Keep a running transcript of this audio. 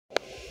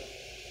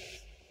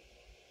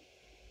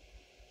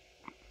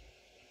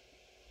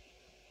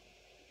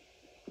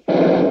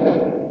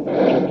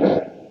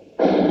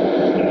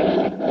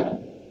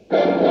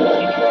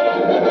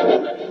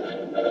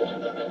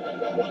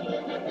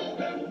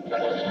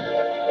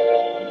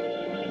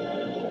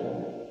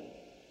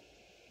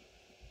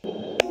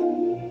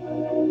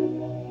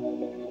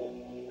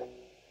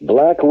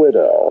Black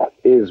Widow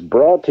is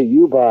brought to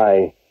you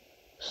by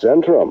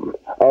Centrum,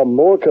 a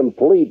more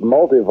complete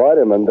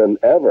multivitamin than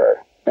ever,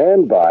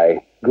 and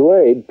by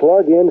Glade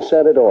plug-in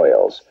scented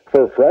oils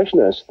for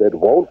freshness that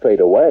won't fade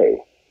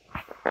away.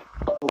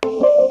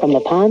 From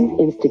the Pond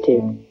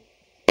Institute.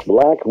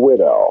 Black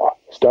Widow,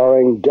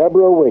 starring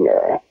Deborah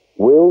Winger,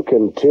 will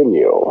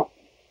continue.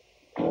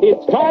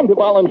 It's time to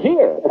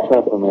volunteer. That's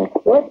not for me.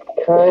 What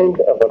kind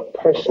of a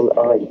person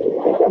are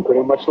you? I'm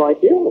pretty much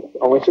like you,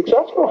 only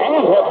successful.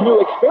 And have new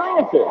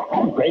experiences.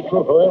 I'm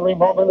grateful for every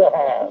moment I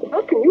have.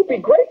 How can you be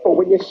grateful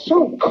when you're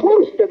so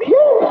close to the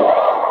end?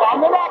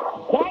 On the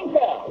next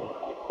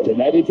Seinfeld.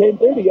 Tonight at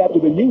 10:30 after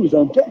the news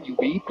on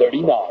WB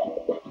 39.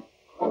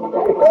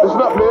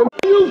 Listen up, man.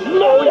 You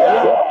know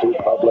that. Get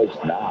to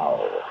Publix now.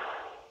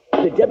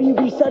 The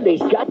WB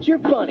Sundays got your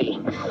bunny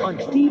on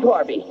Steve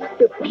Harvey,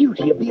 the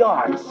beauty of the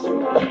arts.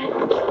 More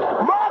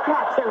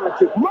top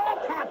talented, more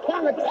top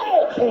talented.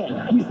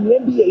 And he's the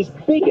NBA's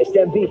biggest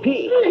MVP.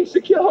 Hey,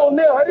 Shaquille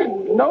O'Neal, I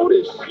didn't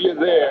notice you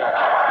there.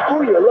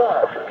 For your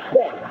love.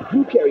 Then,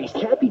 Drew Carey's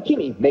Kathy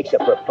Kinney makes a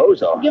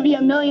proposal. I'll give you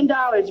 $1 million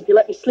if you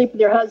let me sleep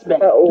with your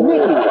husband.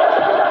 Mickey.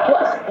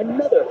 Plus,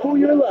 another For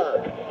Your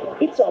Love.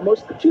 It's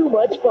almost too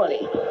much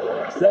funny.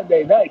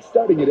 Sunday night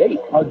starting at 8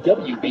 on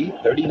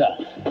WB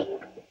 39.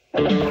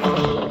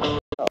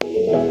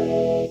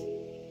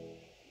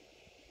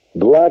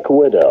 Black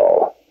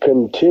Widow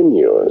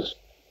continues.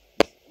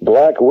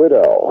 Black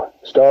Widow,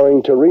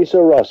 starring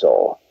Teresa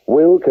Russell,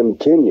 will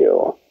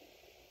continue.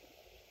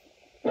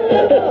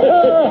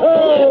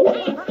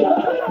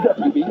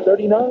 WB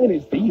 39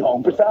 is the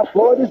home for South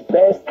Florida's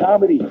best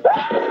comedy.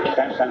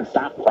 Simpson,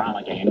 stop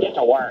frolicking and get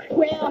to work.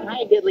 Well,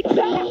 hi, diddly.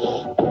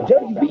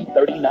 WB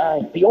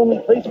 39, the only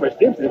place for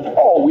Simpsons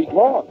all week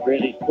long.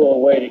 Pretty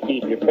cool way to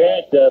keep your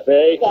pants up,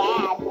 eh?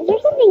 Dad, is there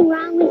something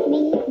wrong with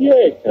me?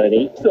 Yes,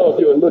 honey. So if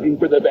you're looking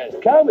for the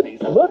best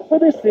comedies, look for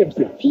The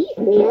Simpsons. Teeth,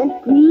 man.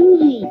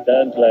 Groovy.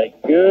 Sounds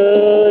like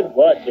good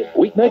watching.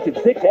 Weeknights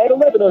at 6 and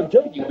 11 on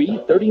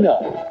WB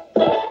 39.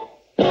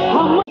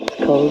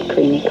 Cold,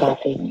 creamy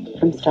coffee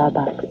from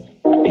Starbucks.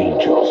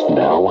 Angels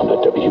now on the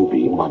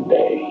WB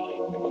Monday.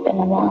 It's been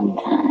a long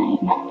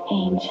time,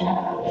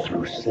 Angel.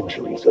 Through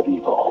centuries of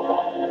evil,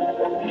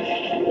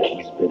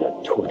 he's been a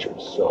tortured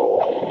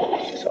soul.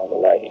 She saw the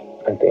light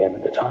at the end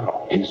of the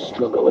tunnel. His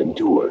struggle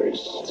endures.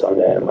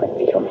 Someday I might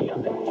become a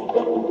human.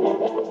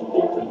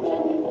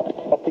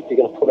 I think you're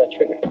going to pull that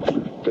trigger.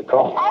 Good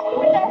call. Up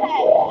with their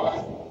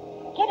heads.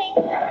 Kidding.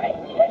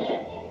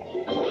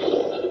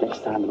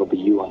 Next time it'll be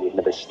you on the end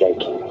of a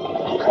stake.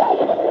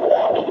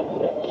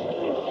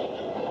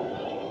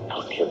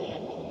 I'll kill you.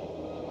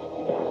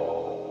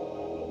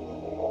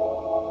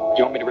 Do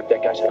you want me to rip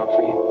that guy's head off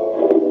for you?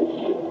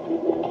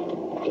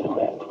 You don't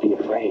have to be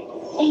afraid.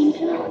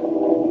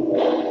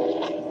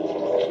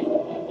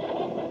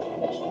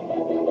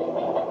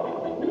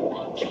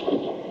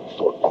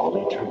 For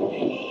all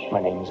eternity,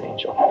 My name is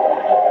Angel.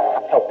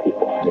 I help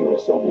people. there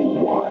is only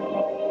one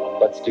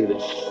Let's do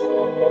this.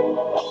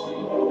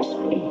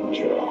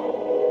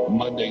 angel.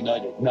 Monday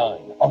night at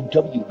 9 on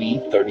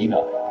WB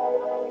 39.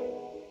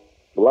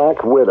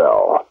 Black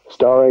Widow,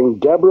 starring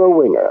Deborah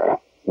Winger,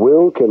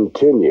 will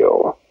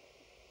continue.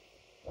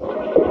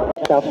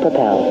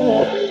 Self-propelled.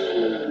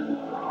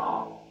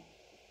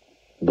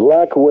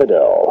 Black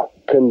Widow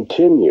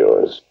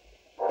continues.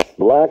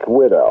 Black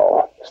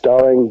Widow,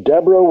 starring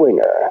Deborah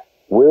Winger,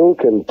 will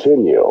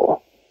continue.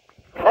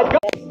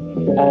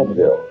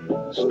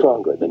 Advil,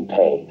 stronger than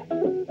pain.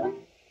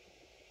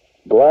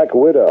 Black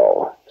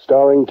Widow,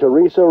 starring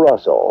Teresa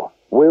Russell,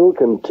 will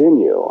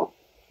continue.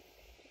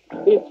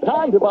 It's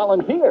time to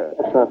volunteer.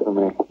 That's not for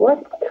me.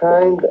 What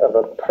kind of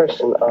a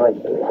person are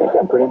you?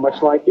 I'm pretty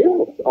much like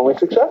you, only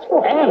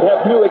successful. And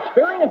have new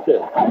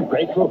experiences. I'm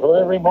grateful for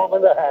every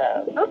moment I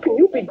have. How can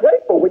you be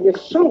grateful when you're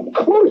so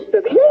close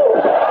to the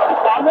end?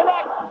 On the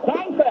next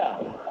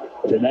Seinfeld.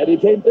 Tonight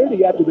at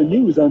 10:30 after the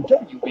news on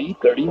WB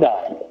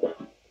 39.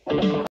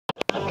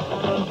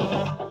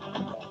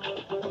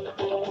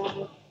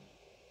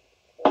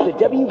 The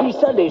WB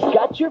Sundays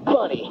got your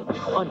bunny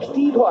on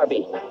Steve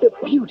Harvey, the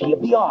beauty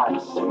of the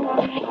arts. More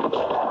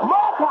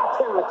top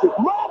talented,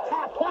 more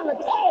top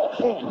talented.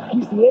 And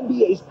he's the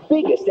NBA's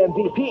biggest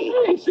MVP.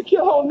 Hey,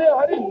 Shaquille O'Neal,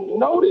 I didn't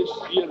notice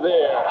you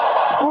there.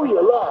 For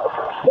Your Love.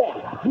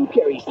 Then, Drew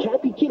Carey's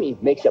Kathy Kinney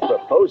makes a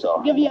proposal.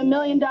 I'll give you $1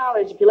 million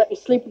if you let me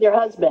sleep with your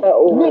husband.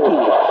 Mickey.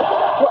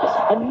 Plus,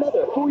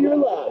 another For Your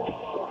Love.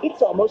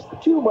 It's almost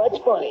too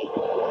much funny.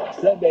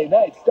 Sunday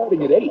night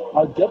starting at 8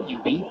 on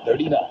WB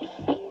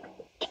 39.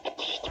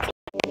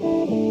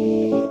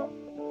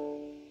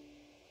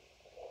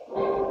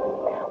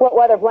 What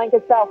weather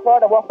blankets South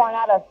Florida? We'll find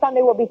out if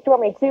Sunday will be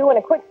stormy too, and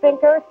a quick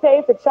thinker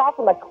saves the child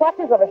from the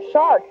clutches of a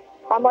shark.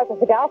 I'm Martha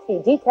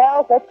Zagowski.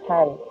 Details at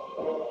 10.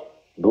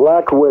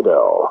 Black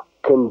Widow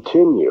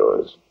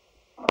continues.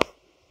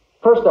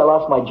 First, I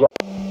lost my job.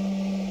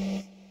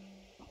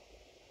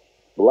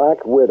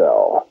 Black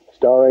Widow,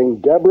 starring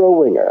Deborah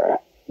Winger,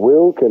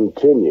 will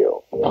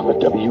continue. On the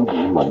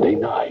WB Monday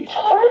night.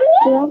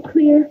 We're all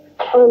clear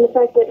on the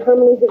fact that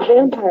Harmony's a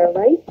vampire,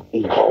 right?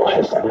 Evil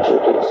has never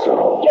been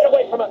so. Get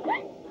away from her!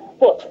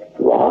 Foot!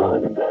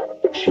 Run.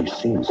 She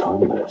seems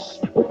harmless,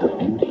 but the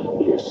beauty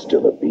is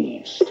still a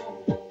beast.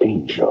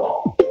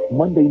 Angel.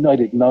 Monday night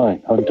at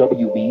 9 on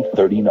WB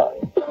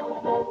 39.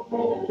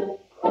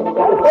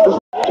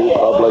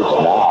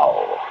 Publix now.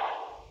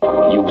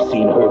 You've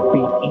seen her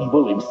beat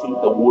evil and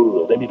save the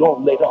world, and it all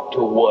led up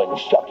to one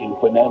shocking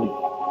finale.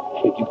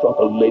 If you thought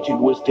the legend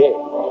was dead,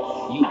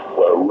 you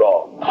were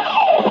wrong.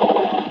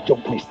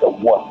 Don't miss the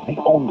one, the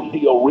only,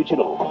 the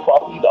original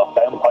Buffy the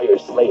Vampire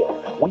Slayer.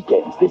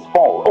 Weekends this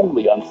fall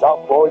only on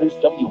South Florida's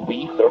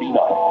WB 39.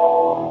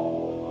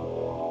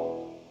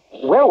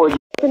 Where were you?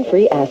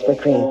 Free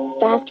Aspercream.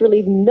 Fast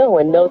relief no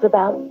one knows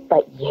about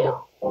but you.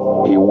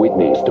 He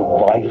witnessed a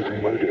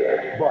violent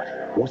murder,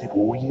 but was it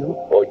real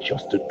or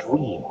just a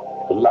dream?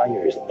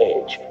 Liar's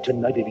Edge,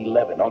 tonight at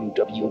 11 on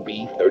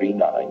WB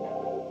 39.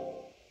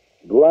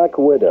 Black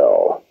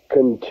Widow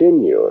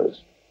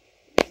continues.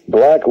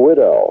 Black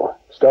Widow,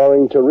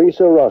 starring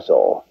Teresa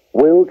Russell,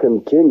 will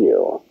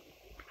continue.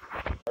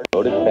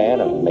 Noted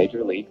fan of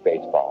Major League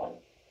Baseball.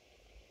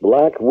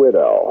 Black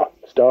Widow,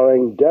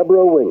 starring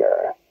Deborah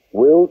Winger,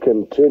 will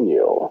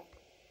continue.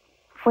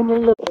 When you're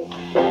looking.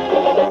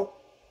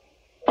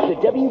 The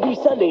WB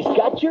Sundays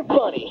got your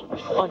funny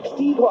on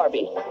Steve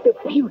Harvey, the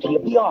beauty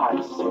of the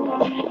arts.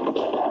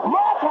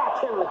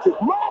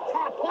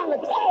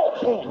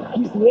 And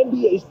he's the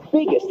NBA's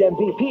biggest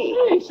MVP.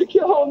 Hey,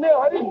 Shaquille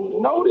O'Neal, I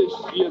didn't notice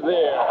you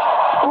there.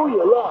 Who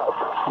you love.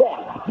 Then,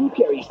 Drew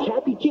Carey's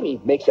Kathy Kinney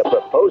makes a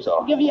proposal.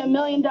 I'll give you $1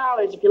 million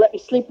if you let me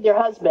sleep with your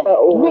husband.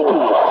 Ricky,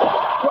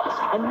 plus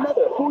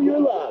another Who You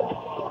Love.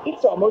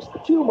 It's almost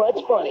too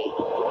much funny.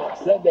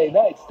 Sunday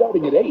night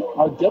starting at 8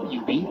 on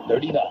WB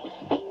 39.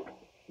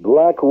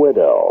 Black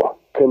Widow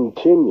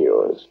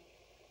continues.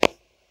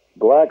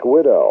 Black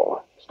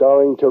Widow,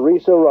 starring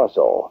Teresa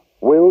Russell,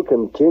 will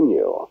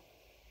continue.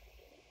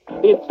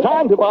 It's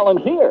time to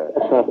volunteer.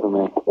 That's not for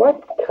me.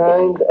 What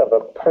kind of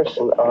a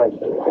person are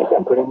you?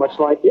 I'm pretty much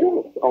like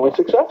you, only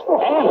successful.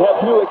 And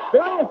have new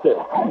experiences.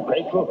 I'm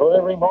grateful for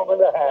every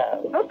moment I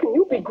have. How can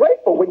you be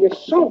grateful when you're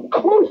so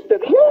close to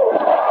the end?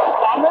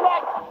 On the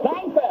next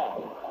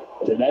Seinfeld.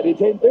 Tonight at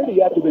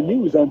 10:30 after the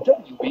news on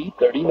WB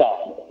 39.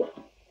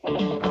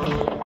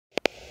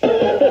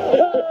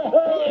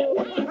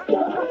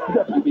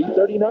 WB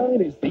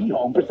 39 is the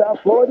home for South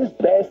Florida's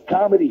best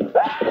comedy.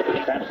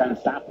 Simpson,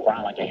 stop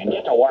frolicking and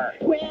get to work.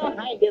 Well,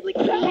 hi, diddly.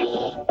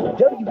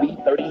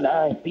 WB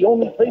 39, the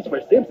only place for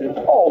Simpsons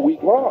all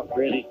week long.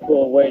 Pretty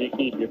cool way to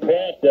keep your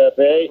pants up,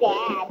 eh?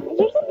 Dad, is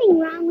there something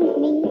wrong with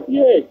me?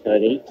 Yes,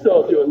 honey.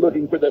 So if you're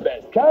looking for the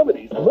best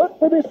comedies, look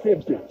for The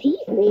Simpsons.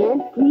 Teeth,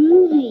 man.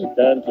 Groovy.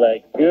 Sounds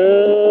like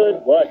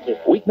good watching.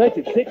 Weeknights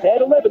at 6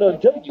 and 11 on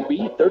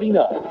WB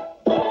 39.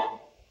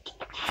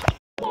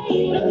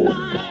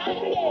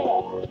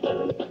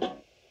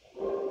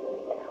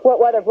 What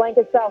weather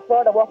blankets South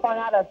Florida? We'll find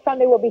out if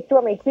Sunday will be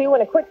stormy too,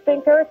 and a quick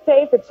thinker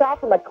saves the child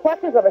from the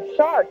clutches of a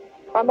shark.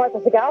 I'm Martha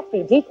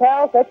Zagalski.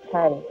 Details at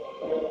 10.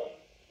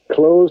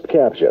 Closed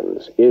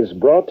Captions is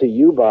brought to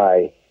you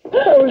by...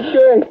 That was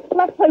great.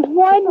 Let's play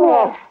one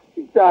more.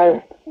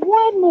 Tired.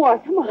 One more.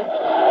 Come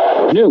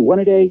on. New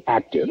One-A-Day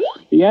Active,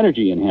 the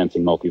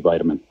energy-enhancing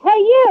multivitamin. Hey,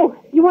 you.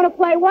 You want to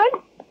play one?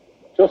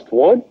 Just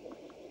one?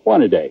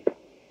 One-A-Day.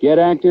 Get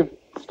active,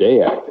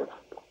 stay active.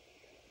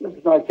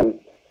 Mr. Duncan,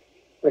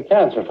 the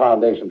Cancer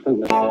Foundation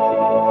through WB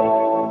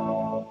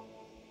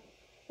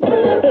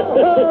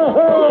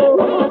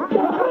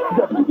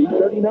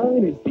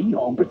 39 is the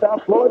home for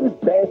South Florida's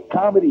best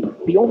comedy.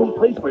 The only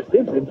place for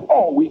Simpsons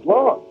all week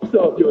long.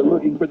 So if you're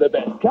looking for the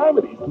best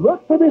comedies,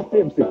 look for The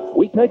Simpsons.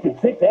 Weeknights at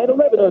 6 and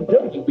 11 on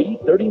WB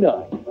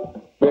 39.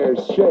 They're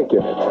shaking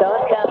it.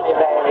 Don't tell me,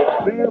 baby.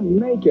 They're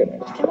making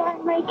it. Do I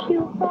make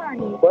you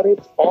horny? But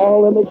it's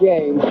all in the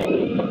game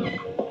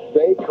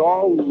they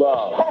call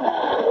love.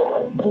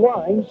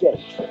 Blind Date.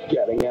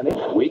 Getting any?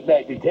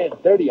 Weeknights at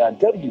 10:30 on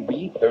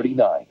WB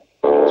 39.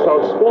 It's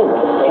called spin.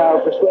 Power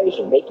of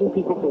persuasion, making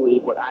people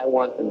believe what I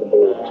want them to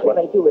believe. It's what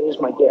I do. It is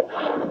my gift.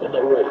 In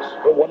the race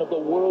for one of the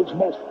world's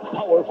most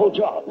powerful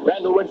jobs,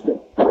 Randall Winston.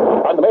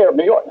 I'm the mayor of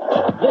New York.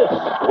 This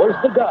was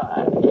the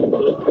guy who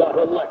got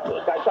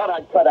elected. I thought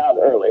I'd cut out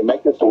early,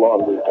 make this a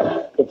long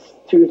weekend. It's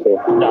Tuesday.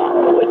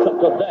 Now it's up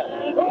to them.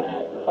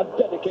 A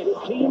dedicated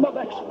team of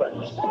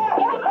experts.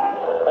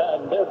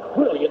 And their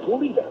brilliant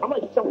leader. I'm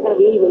like some kind of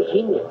evil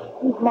genius.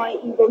 My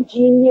evil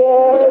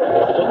genius.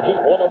 To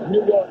keep one of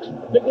New York's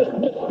biggest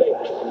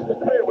mistakes.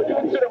 Mayor, would you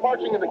consider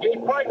marching in the gay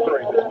pride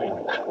parade this week?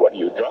 What, are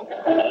you drunk?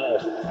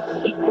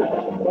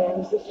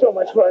 Man, this is so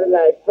much more than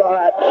I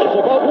thought. It's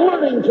about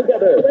learning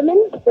together.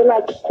 Women, they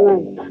like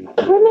strength.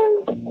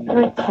 Women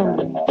like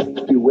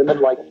talent. Do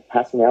women like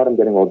passing out and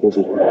getting all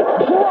dizzy?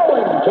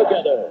 Growing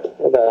together.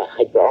 The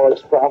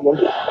hydraulics problem.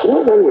 You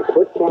know when your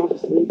foot falls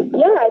asleep?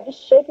 Yeah, I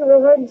just shake it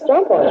real hard and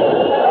stomp on it.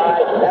 All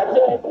right, that's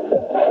it.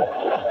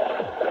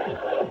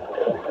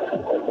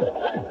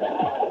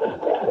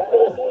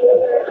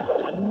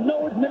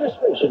 No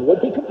administration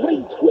would be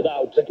complete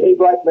without The gay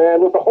black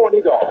man with the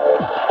horny dog.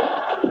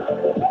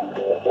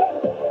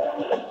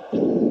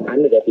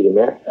 I'm the deputy Deputy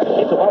Mayor.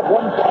 It's about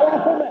one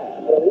powerful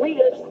man who will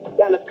lead us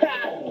down the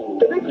path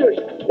to victory.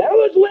 That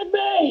was with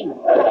me!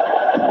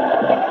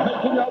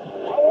 Making up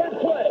power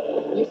play.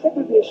 You said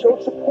there'd be a show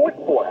of support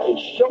for it. A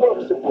show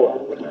of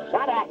support.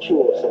 Not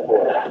actual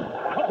support.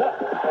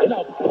 In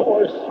a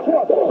power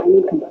struggle. I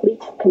need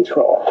complete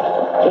control.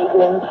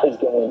 Caitlin is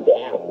going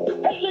down.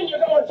 Caitlin,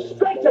 you're going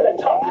straight to the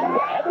top.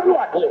 Evan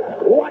Rockley,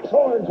 watch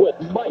horns with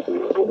Mike.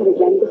 I'm going to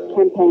run this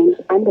campaign.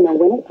 I'm going to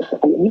win it,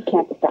 and you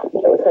can't stop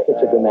me. Let's take it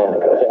to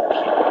dramatic,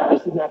 okay?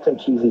 This is not some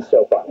cheesy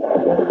soap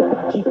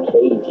opera. She's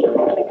cagey.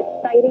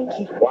 Exciting.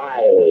 She's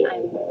wily.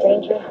 I'm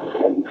dangerous.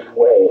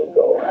 Way to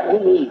go. You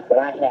need what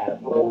I have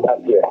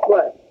up here.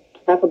 What?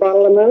 Half a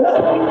bottle of moose?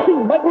 See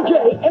Michael J.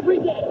 every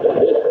day.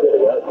 This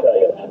city, I'll tell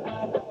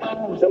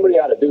you. Somebody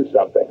ought to do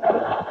something.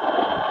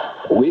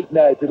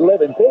 Weeknights at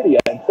 11:30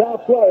 on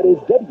South Florida's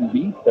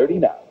WB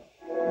 39.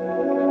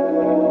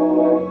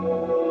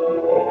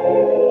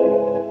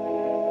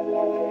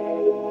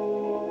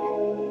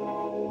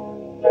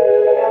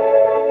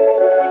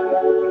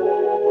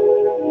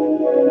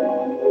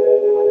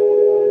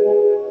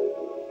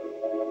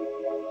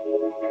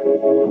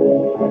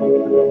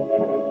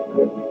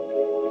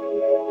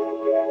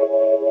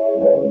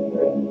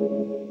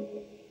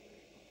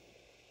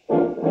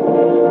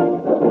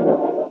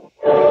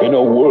 In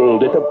a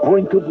world at the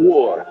brink of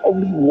war,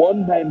 only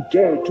one man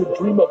dared to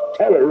dream of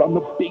terror on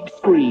the big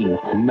screen.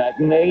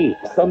 Matinee,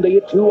 Sunday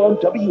at 2 on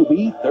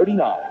WB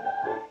 39.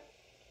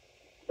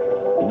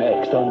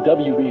 Next on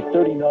WB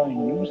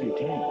 39 News at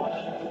 10.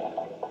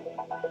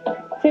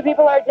 2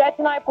 people are dead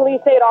tonight.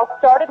 Police say it all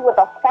started with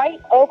a fight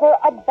over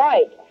a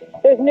bike.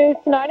 There's news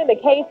tonight in the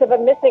case of a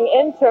missing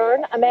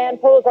intern. A man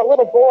pulls a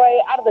little boy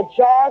out of the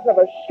jaws of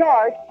a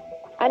shark.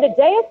 And a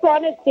day of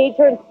fun at Sea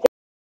Turns